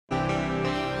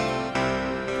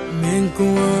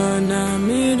Menguana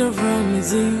made of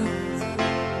Ramsey.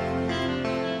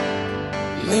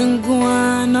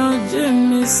 Menguana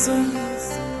Jemison.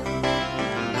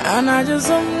 And I just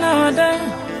don't know that.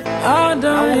 I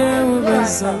don't hear what I'm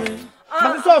saying.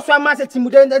 My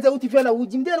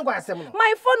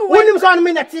phone when you saw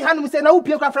me at hand, we say, no,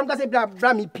 people from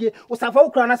Brammy Pier, or Savo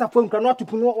Crown as a phone cannot to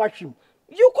promote watching.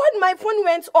 You called my phone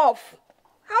went off.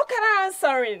 How can I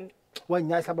answer it? One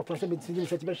nice have a possibility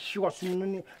to she was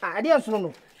soon. I didn't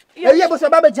know. Yeah, but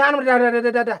about Jan,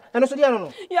 and also,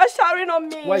 you're shouting on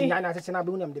me. Why not? I said,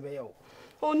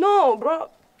 oh no, bro.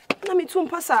 Let me tune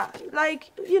passa.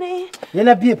 Like, you know. You're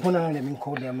not be upon them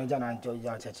call them Majana and George.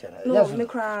 No,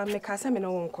 make us a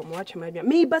man come watch my baby.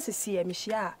 Me, but see a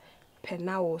Mishia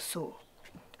Penna or so.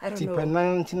 I don't know.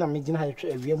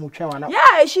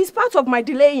 Yeah, she's part of my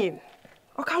delaying.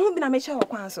 Or can we be a measure of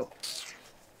council?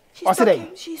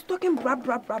 She's talking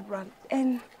brab.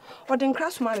 And or then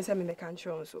crash man is having the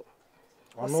country also.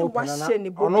 Yes,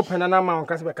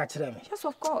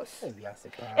 of course.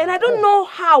 And I don't know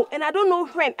how, and I don't know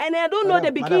when, and I don't know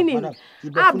the beginning.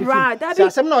 Brad, that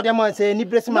is some no, bro. Yes, I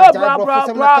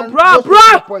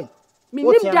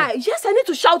need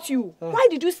to shout you. Why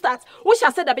did you start? What shall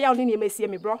I say that be only near me,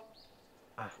 bro?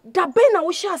 That Ben,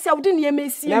 what shall I say? I didn't hear me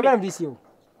see. Never miss you.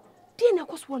 Didn't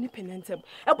cost one penentem.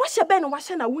 And what shall Ben wash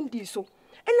and I wouldn't do so.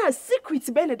 And a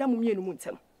secret Ben a damn me and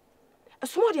muntem. A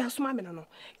small dear swimming.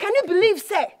 Can you believe,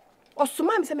 sir? Or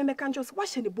Sumam say me can just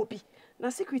wash any bobby. Na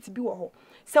secret be wo.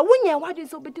 So when you why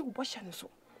is obedi wash and so.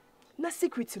 Na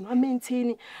secret no I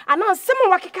maintain. And now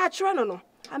someone waki catch run no.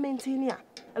 I maintain ya.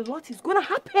 A lot is gonna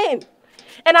happen.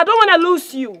 And I don't wanna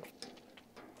lose you.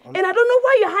 And I don't know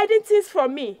why you're hiding things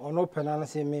from me. Oh no penana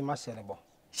say me mashenebo.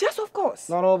 Yes, of course.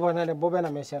 No over na the bobe na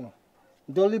mesheno.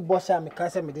 Dolly bossa me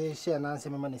kase me dey share na say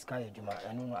me man is kai adwuma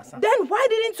enu asa. Then why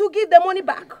didn't you give the money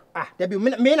back? There be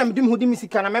me na me dim hudi mi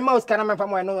sika na me ma sika na me fam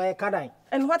no e kadan.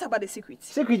 And what about the secret?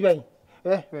 Secret ben.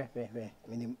 Me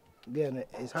girl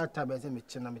it's hard time say me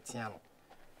china me tia no.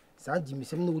 Sa jimi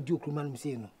sem na odi okruma no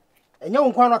say no. Enya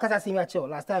won kwa no kasa say me a che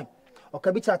last time.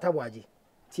 Okabi cha taboaje.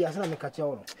 Ti asa na me ka che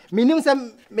no. Minim say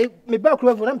me ba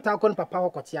okruma fo na me ta ko no papa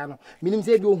hokotia no. Minim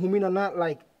say bi ohumi no na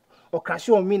like or crash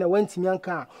on me na went me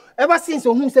anka. Ever since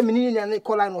who say me ni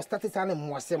call no started and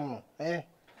mwasem no.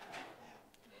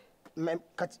 Me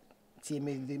kat ti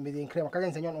me incredible.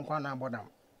 Can say yon kwa na bodam.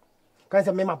 Can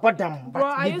say me ma bodam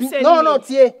but no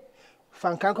tie.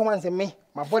 Fan kan come and say me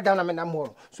ma bodam na me na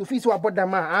mo. So fi so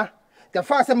bodam ah. The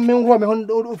first me ho me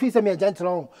ho fi say me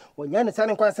gentle. When yan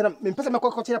say kwa say me pese me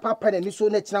kokko papa na ni so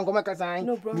na china ngoma ka say.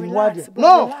 No bro, relax.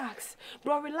 Relax.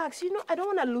 Bro, relax. You know I don't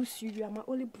want to lose you. You are my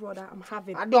only brother I'm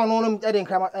having. I don't know I didn't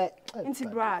come Inti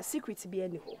bra, secret be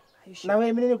anyhow. Are you sure? Now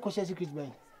we me question secret be.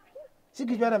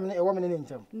 Secret be na e wo me name.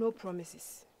 No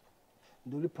promises.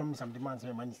 The only promise I'm demanding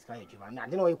is money sky Agyeiwaa. I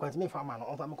don't know you kwant me farmer no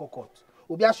on fa me court.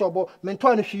 Obi a shobo me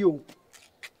nto no hwe o.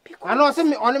 I know say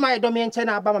me only my domain nche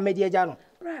na aba ma media ja no.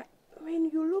 Right.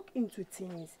 When you look into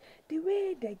things, the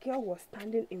way the girl was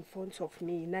standing in front of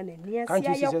me, can't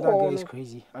you see that girl is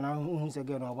crazy? And I who's a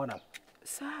girl no about that.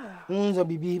 Sir. So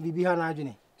bibi ha na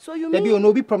adwene. So you mean there be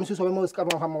no be promises so we must come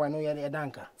from no ya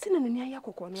danka. Sina na nia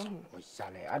yakoko no ho.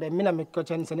 Sale. Ade me na me ko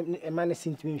chen se e man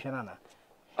sent me hwe na.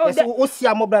 Oh, o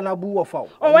sia mobra na bu wo fa.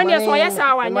 Oh, when you so yes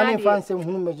our nya. Man fan se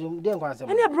hunu meju den kwa se.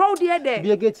 And bro there.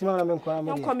 Be get me na me kwa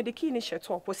me. Don't call me the key in shirt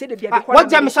up. Say the bia what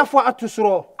jam shafo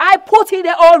atusoro. I put it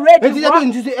there already.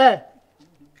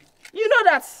 You know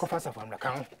that.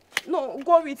 No,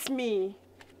 go with me.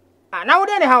 Now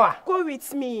then how? Go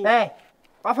with me. If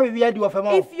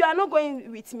you are not going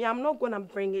with me, I'm not gonna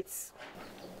bring it.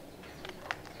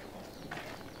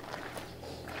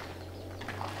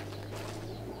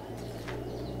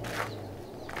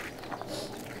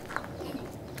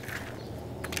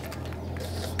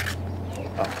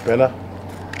 Bella,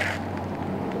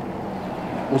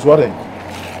 what's what?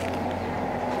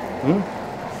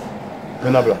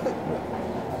 Bella, blah.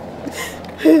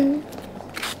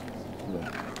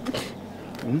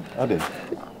 Ade.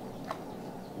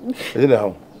 Is it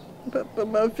how? Papa,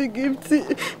 my Gifty.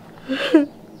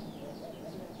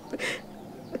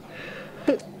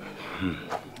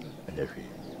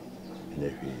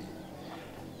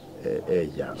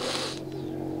 Yeah.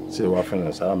 Say what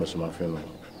friends are, my friend.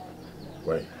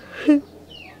 Why?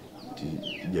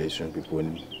 The Asian people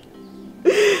in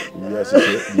yes,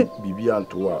 Bibi and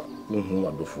Toa, no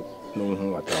wonderful, no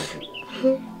one at all.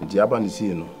 The Aban is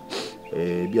here, no.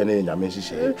 Be a name, I mean, she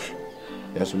said.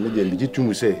 And so, maybe the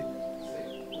two say,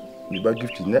 the bag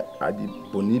gift in at the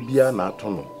Bonibia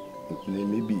Natono,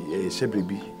 maybe a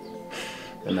baby,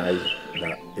 and I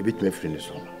a bit my friend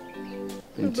is on.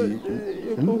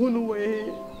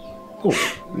 Oh,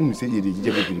 you say you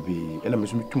did be, and I'm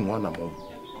missing 2 1 among.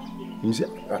 You say,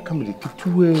 I come to the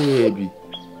 2 baby.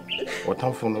 Or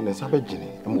time for no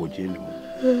Sabajini, and more jail.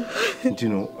 You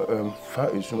know, far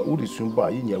is soon, all is soon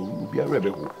by in your will be a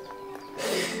rebel.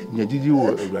 You did you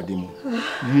a radim.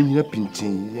 You need a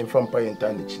pinching and vampire and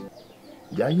tannage.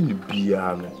 Ya in the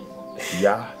piano.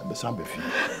 Ya, the Sambe.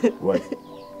 Why?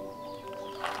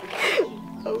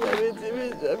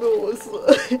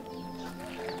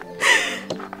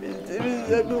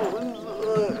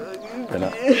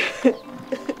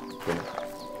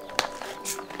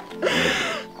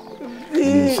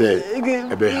 Say,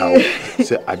 about how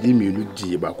say Adeapena you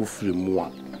do about who free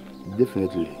more.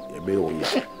 Definitely, a bear or ya.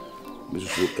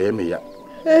 Mrs. Emia.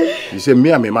 You say,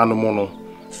 me, I'm a man of mono.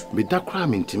 Be that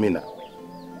crime in Timina.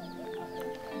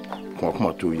 Come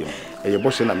on to you. A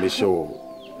boss and I may show.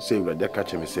 Say, that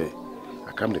catch me say,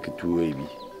 I come like a 2 baby.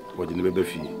 What in the baby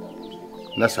fee.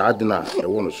 Nasa Adina, I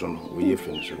want to son, we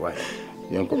finish. Why?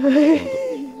 Uncle.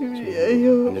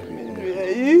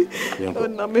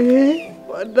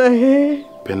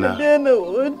 Pena,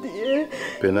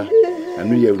 Pena, I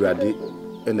knew you were ready,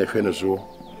 and a friend so.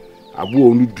 I will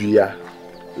only dear,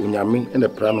 Unyamin and a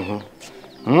prano.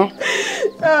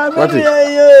 What is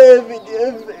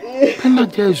Pena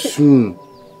just soon?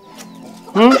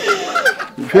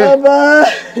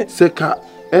 Seka,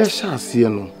 Esha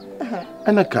Siano,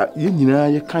 and a cat,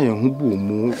 you can't who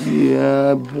boom,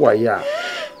 yeah, boy.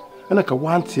 And I can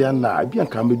want to now, be and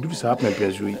come do something.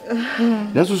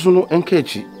 That's also no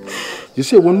encourage. You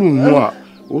say one more,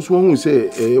 also one who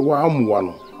say,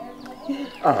 one.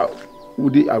 Ah,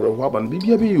 would they have a woman?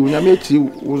 Maybe you, Yameti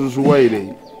was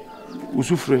wide, was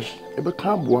so fresh. Ever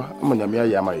come, boy, I'm a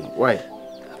Yamai. Why?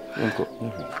 Uncle,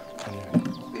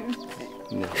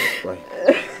 why?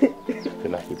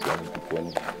 Can I put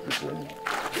one?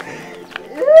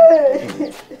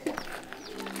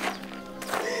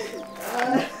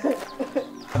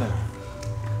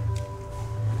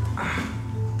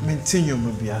 Continue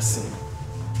to be a sin.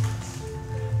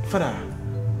 Father,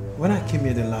 when I came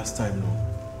here the last time, no,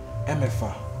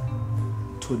 MFA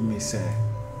told me, say,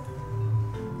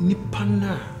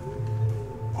 Nipana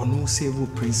or no save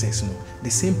princess, no,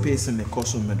 the same person the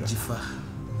custom medal.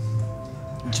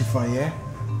 Jifa, yeah?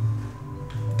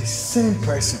 The same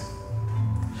person.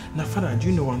 Now, Father, do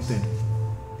you know one thing?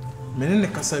 Menene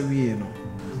kasa wiye no.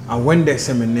 And when they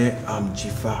say mene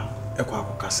Jifa, ekwa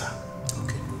kasa.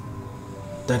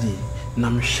 Daddy, na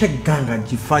me shek ganga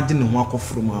Jifa didn't walk off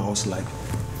from my house like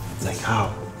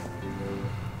how?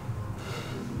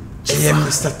 Yeah,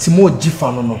 Mr. Timo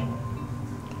Jifa no.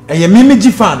 Yeah, Mimi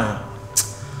Jifa na.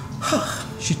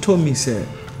 She told me, say,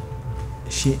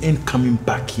 she ain't coming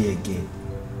back here again.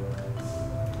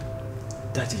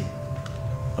 Daddy,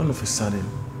 all of a sudden,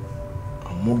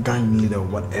 a more gang leader or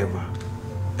whatever,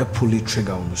 a pulley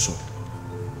trigger on the so.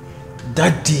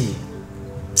 Daddy,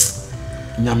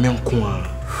 Nyamenkwa.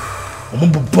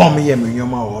 I'm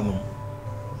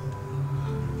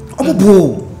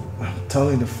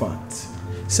telling the fact.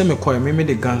 Say me call me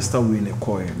the gangster win a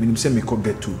coin. Me say me call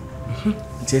get to.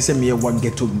 Say me what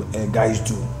get to guys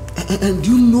do. And do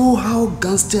you know how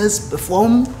gangsters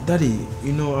perform? Daddy,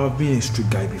 you know I've been a street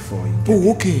guy before.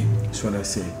 Oh, okay. That's what I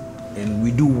say. And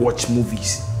we do watch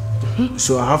movies.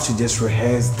 So I have to just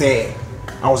rehearse there.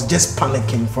 I was just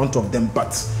panicking in front of them,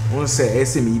 but I want to say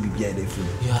SME be behind the film.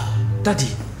 Yeah. Daddy,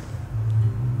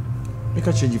 make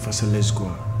her change it for say let's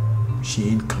go. She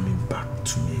ain't coming back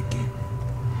to me again.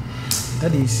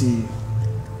 Daddy, you see,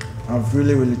 I've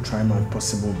really tried my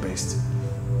possible best.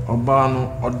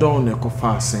 Obano, ODO neko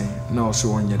fast now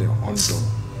also one year the ODO.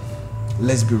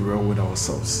 Let's be real with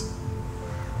ourselves.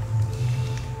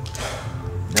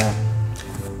 Yeah.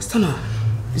 Stunna,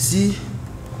 you see,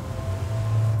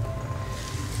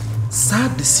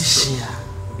 sad decision.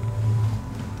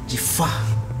 Jifa,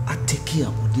 I take care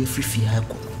of the free fee.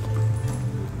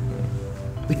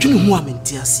 Between who I'm in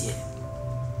tears here.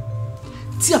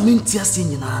 Tia mean tears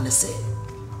in your say.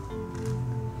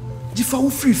 Jifa will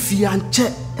free fee and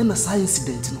check and a science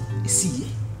incident. No, you see.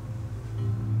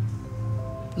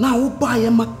 Now, buy a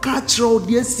macatro,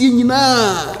 dear senior.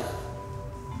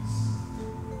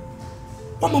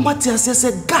 What my tears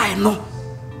said, guy, no.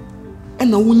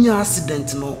 And a winning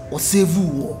accident, no, or save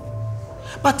war.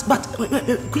 But,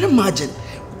 could you imagine?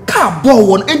 Car ball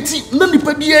one empty, none of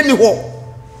the anywhere.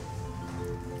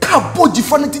 Car ball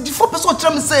different, different person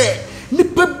tell me say,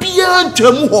 Nipper beyond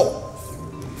Termo.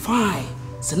 Fine,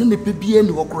 send a nipper beyond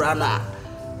the Wakrana.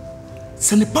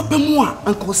 Send a papa moi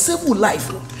and cause save life.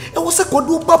 It was a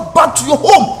quadruple back to your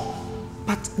home.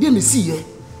 But then you see, eh?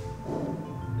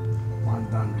 One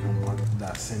damn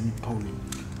that semi poly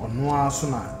or no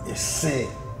sooner is say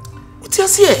What you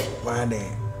say? Why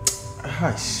there?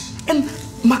 Hush. And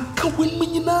maka when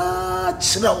me na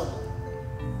chirawo.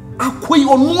 Akwai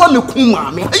onu ame ku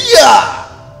maame. Aya!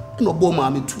 No bo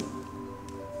maame tu.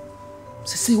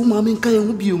 Se wo maame nka ye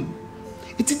ho biom.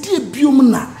 Iti die biom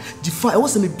na Gifa e wo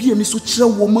se me bia mi so kire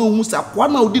wo ma hu sa kwa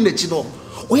na odi na chi no.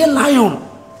 Oye lion.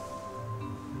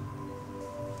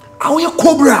 Oye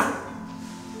cobra.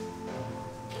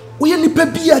 Oye nipa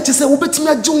bia che se wo betimi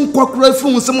agye nkwa kura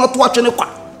fi hu se mato atwe kwa.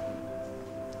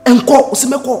 Enko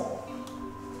osimeko.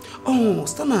 Oh,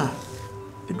 Stunna.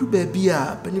 Edu baby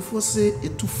a penifo se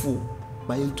etufo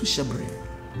by into shebre.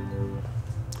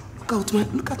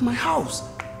 Look at my house.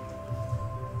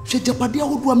 She jepadia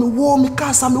hodo me wo me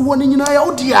kasa me wo nyina ya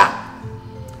odia.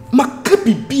 Maka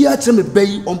bibia che me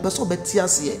bayi on person beti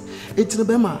ase. Etine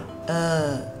be ma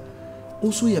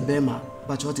unso ye be ma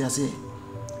ba che oti ase.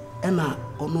 Ena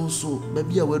ono nso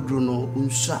baby a waduro no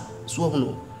unsha so ho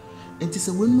no. Enti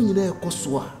se wonu nyina e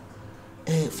koso a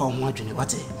fa ho adwene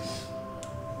wate.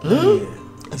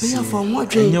 Ebeya fa ho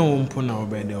adwene. Enya wo mpo na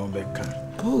obede obeka.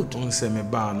 Good. Unse me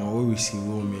ba no we receive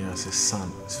me as a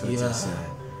son. So it's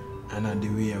and the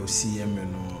way I see him, you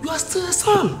know. You are still a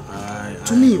son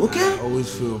to me, okay? I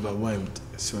always feel overwhelmed.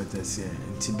 So what I say,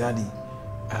 and daddy,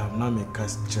 now me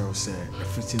cast Charles say,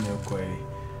 everything okay.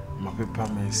 My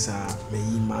papa me say,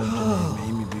 me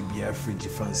me baby afraid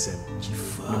fancy.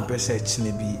 Me person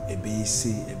actually be a be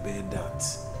say a be that.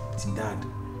 To dad,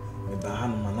 me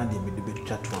bahan manade me the be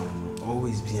chat one.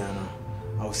 Always be Anna.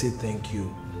 I will say thank you.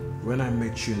 When I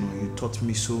met you, you taught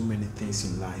me so many things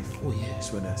in life. Oh yeah.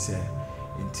 That's what I say.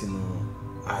 And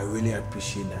I really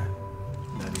appreciate that.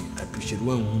 I appreciate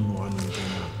when we want to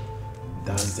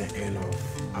that's the end of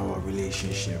our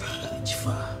relationship.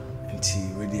 Until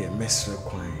really a mess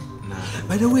required.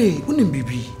 By the way, unim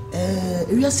bibi,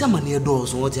 we are some near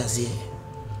doors. What you say?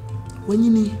 When you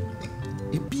need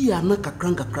a be a knock a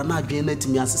crank a crana, Janet,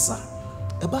 me as a son.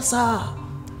 A bassa,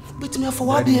 but me for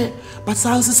what dear, but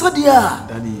sounds a dear.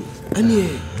 Daddy,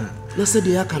 any, let's say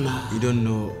the Akana. You don't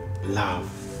know love,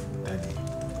 Daddy.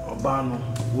 Obano,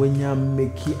 when you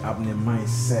make it up in your mind,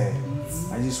 say,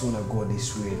 I just want to go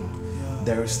this way. Yeah.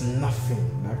 There is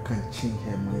nothing that can change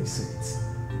her mindset.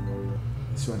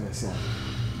 That's what I said.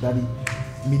 Daddy,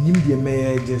 me need the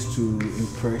mayor just to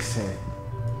impress her.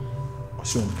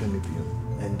 Osomp-tv,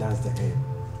 and that's the end.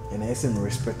 And I am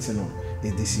respecting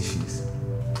the decisions.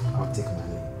 I'll take my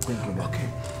leave. Thank you. Okay.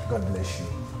 God bless you.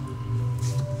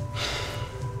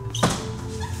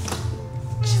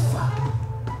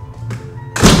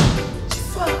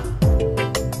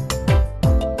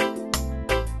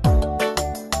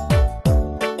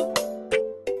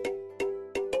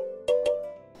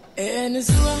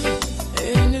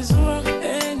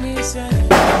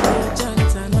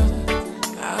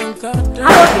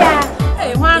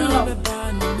 Hey, one more.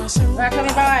 Welcome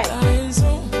back.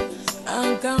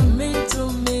 I'm coming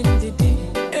to me today.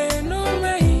 No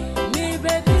way, me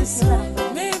better so,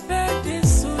 me better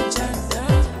so chata.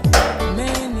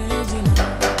 Managing.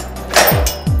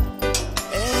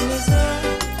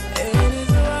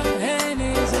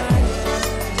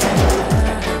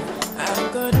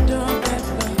 I've got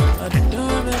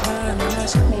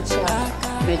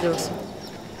Bedos.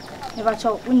 Never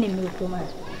talk when you come.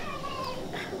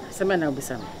 Semana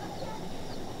obisa.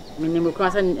 Minimum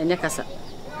kwasa enye kasa.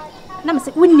 Na me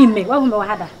say wonni me wa hu me wa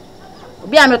hada.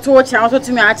 Obi a me to cha so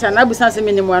tumi acha na busa se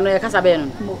minimum ano ye kasa be no.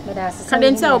 Me da se.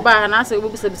 Kadenti a oba na ase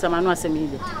obisa bisa ma no asem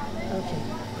ibe.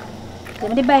 Okay.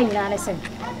 Dem de ba nyina ne se.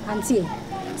 Auntie,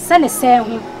 se ne se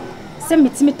hu. Se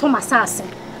mitimi to masase.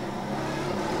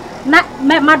 Na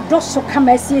ma do so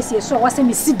kama asiesie so wa se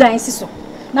me si dan si so.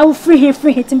 Na wo free he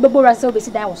timbe ra se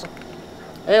obesi dan wo so.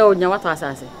 O nya wato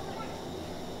asase.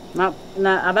 Na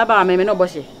ababa me no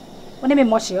boshe. Wone me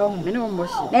moshi o hu. Me no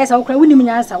boshe. Na esa wo kra wonim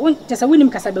nyansa. Won tesa wonim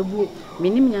kasa babuo. Me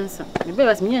nim nyansa. Me be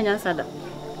was me nyansa da.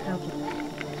 Okay.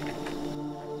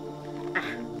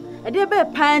 E dey be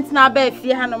pant na be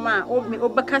fie ha no ma o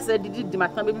be kasa didi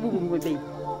matan be bubu me be.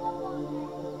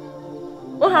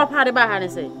 O ha pa de ba ha ne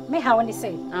say. Me ha woni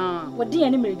say. Wodi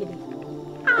ani Meregede.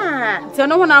 Ti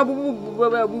no ho na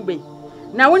bubu be.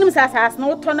 Na wonim sa asas na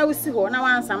wo to na wo si ho na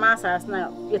wansa ma asas na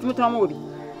yetumi to ma obi.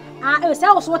 E say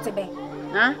wo so wote be.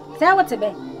 Say wote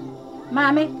be.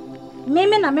 Maame, me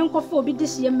na me nkofo obi de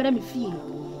hie mra me fie.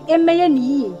 Emeye ni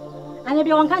yie. Anya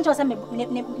bi won kan cho say ne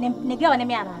girl ne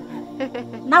me ana.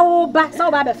 Na wo ba, say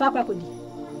wo ba be fa kwa kodi.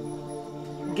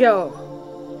 Girl.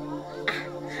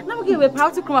 Na mo give pa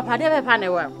to kuma pa de be pa na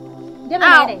wa. De be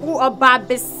na de. Wo oba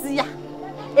besia.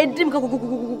 Edim ka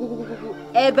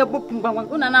ebe bopum bang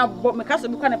una na bo me kaso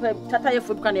bi kwa na tata ye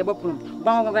fo bi kwa na bopum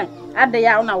bang ade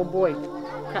ya una wo boy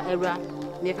ka era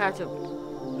me ka cho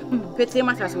Pete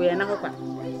matters we na hokwa.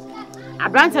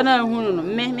 Abranta na hu no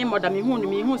me moda me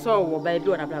hu so wo ba bi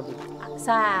ona brabo.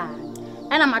 Sa.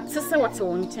 Ana matese wote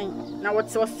wo nchen. Na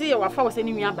wote wo se wa fa wo se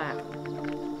ni nua ba.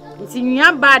 Nti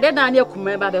nua ba de na na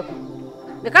akuma ba be ko.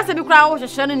 De kase bi kura wo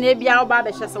hwehwe no na bia wo ba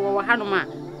be hye se wo ha no ma.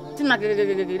 Ti na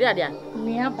gegegegege ade a.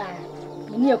 Nua ba.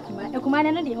 Me akuma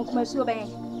na de akuma suo ba.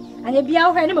 Anya bia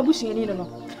wo hwe ne mabusuani no.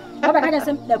 Ba ba ka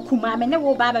se akuma me ne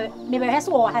wo ba me be hwe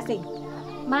se wo ha sei.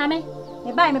 Mame,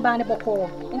 me ba ne boko.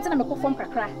 Nti na me ko fom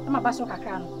kakra, na ma ba so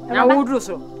kakra no. Na wo duru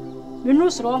so. Me nu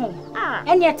soro ho.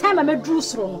 Any time me duru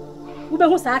soro no. Wo be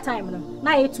hu sa time no.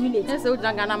 Na ye too late. Nse wo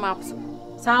danga na map so.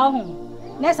 Sa ho.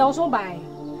 Na se wo so bai.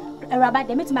 Eraba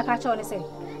de metima ka cha o ne se.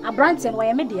 Abrante no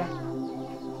ye me dia.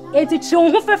 Eti chi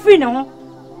ho fafiri ne ho.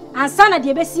 Ansa na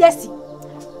de be siasi.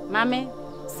 Mame,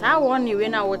 sa wo ni we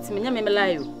na wo timi nya me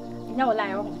layo. Nya wo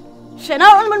layo ho. She na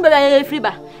on mun be ya free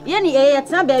ba. Ye ni e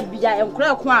tena ba bia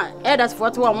enkura ko a elders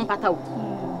 41 mo patawo.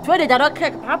 To de jado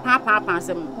cake pa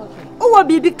asem. O wo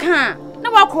bibi kan na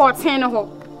wa ko ten ne ho.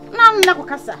 Na ko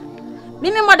kasa.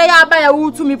 Mimi moda ya ba ya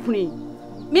wutu mi puni.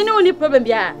 Mi ni oni problem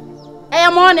bia. E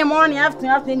morning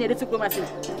afternoon ne de to kuma se.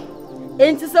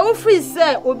 Enti se wo free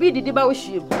se obi didi ba wo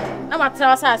hiem. Na ma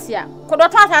tra asase a. Ko do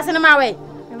ta asase ne ma we.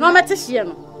 Na o mete hie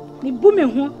no. Ni bu me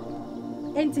ho.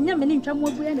 Enti nya me ni ntwa mo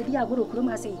abu ya na di agoro kurom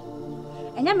ase.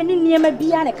 Enya me ni niema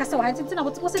bia na kasa wa nti na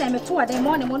wo se na me to ade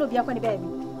morning no bia kwa ne baabi.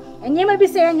 Enyema bi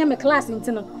se enya me class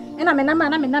nti no. E na me na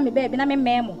me baabi na me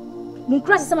memo. Mun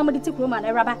class se ma mo de ti kurom na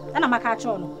eraba. Na maka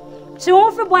acho no. Chi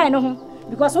wo fi boy no ho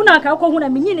because una ka ko hu na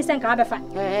menyi ni se nka abefa.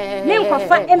 Me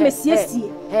nkwafa emesiesie.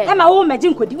 E ma wo maji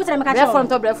nkodi. Wo se na maka acho.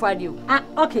 Front of breath adio. Ah,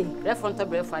 okay. Front of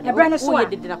breath adio. E brand so ye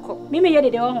didi na ko. Me ye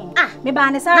dede wo ho. Ah, me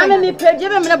ba ne sa. Na me page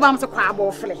be me le bam se kwa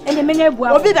abo fle. E ne menya ebu.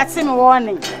 Obi da ti me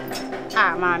warning.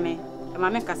 Ah,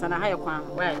 mame kasa na haye kwan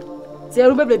why ti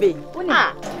eru bebebe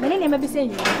ah me ne ma bi se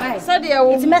nyi why so de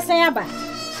wo ti mesen aba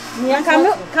ni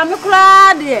ka me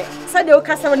kura de so de wo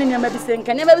kasa woni ne ma bi se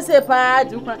nka ne ma bi se pa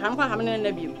du kwan ka me ne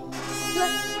na bi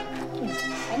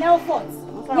I know fault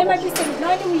ne ma bi se no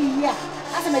ni wi ya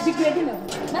asa ma degrade na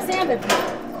na sen aba bi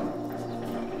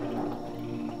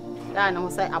da na ho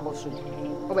sai abosu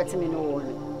wo beti me no wo ne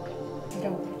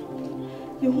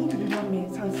you want to be me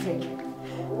sanse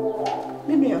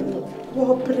Mimi ano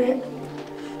wo pre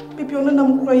bibi ono na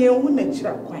mkura ye hu na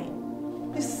chira kwan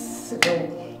isigo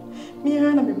mi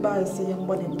ana me ba nse ye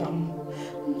mbode dam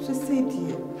so say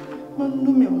die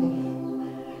manu me mo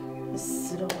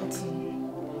isiro kwati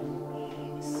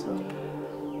so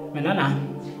menana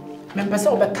me pese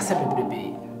obekasa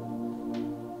bebrebe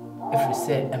efri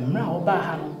se emra oba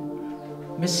ha no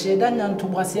me hyeda nyanto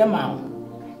boase ma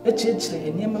echiechire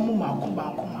enema mu mako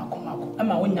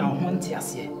ama wonya ho nte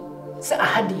ase se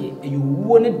ahade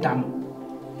eyuwo ne dam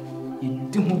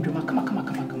yedi ho dwuma kama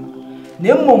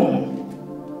na mmom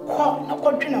ko na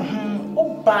kodwene ho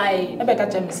obai na beka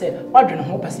cha me se wadwene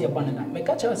ho pese ye bone na me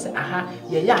ka cha se aha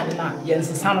ye ya ade na ye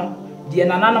nsesa no de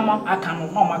nananom aka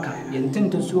no no maka ye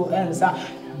ntintosuo ensa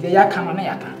de ya ka no na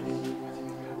ya ka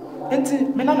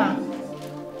enti me nana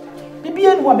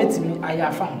bibie no wa metimi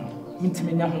ayafa ho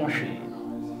mitimi nya ho hwe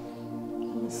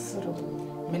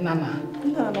Menana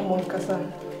no mon kasa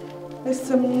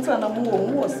ese munza na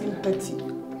mo sympathy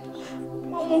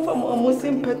mo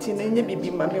sympathy na nye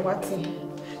bibi ma me wate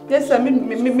yesa me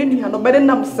nua no bede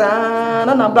nam saa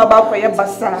na bla ba kwa ye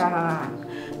basa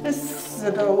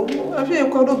ese do afi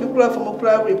ko do bi kura fam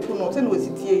kura repu no se no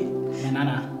sitie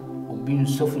Menana obi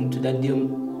nsofu nto da dem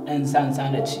ensansa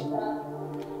na chi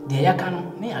de yaka no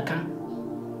me yaka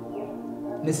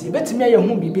na si betimi aye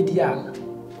hu bibi dia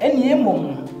eni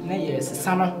emom na ye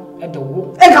sesa no e de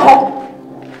wo enka ho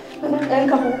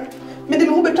me de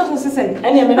hu betwa so sesen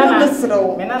eni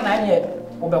menana anye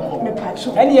obeko me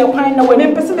pacho eni ye kwan na we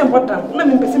me pese me bodam na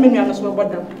me pese me nua no so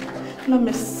bodam na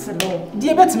me selo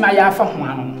die betimi aye afa ho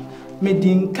ano me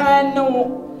dinkan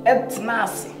no etna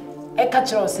ase e ka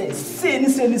kire o se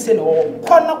ni no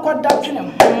ko na ko da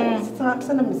twene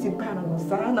sa na me si ba no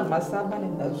sa na masaba ne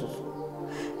da so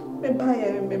me ba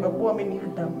ye me bo me ni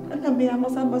adam na me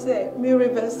amasaba se me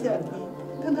reverse ya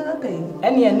tanda kai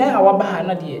ene na awaba ha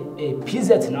na de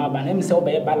pz na awaba na me se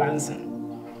obey balance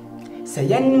se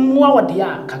yan mu awode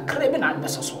ya kakra bi na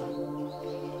abesoso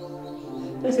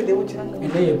ese de wo changa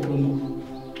ene ye promo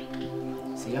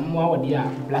se yan mu awode ya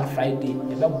Black Friday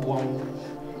e be bo anu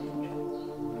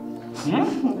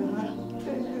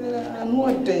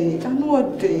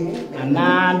ode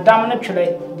ana dam na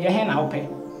twere de he na ope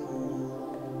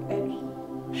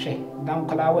she dam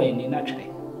kala we ni na twere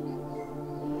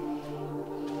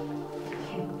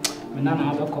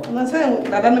menana abeko na se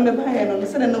na me ba ye no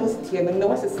se na wo sitie no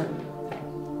wasesa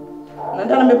Na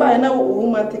dana me ba na wo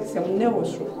ma take sem ne wo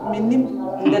so. Me nim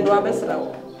nde do abesra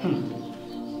wo.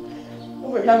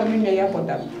 Wo be ha me nwa ya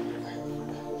boda.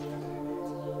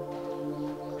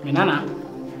 Me nana.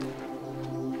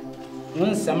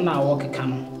 Won sem na wo keka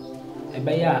no.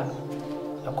 Ebe ya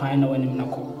akwan na wanim na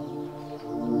ko.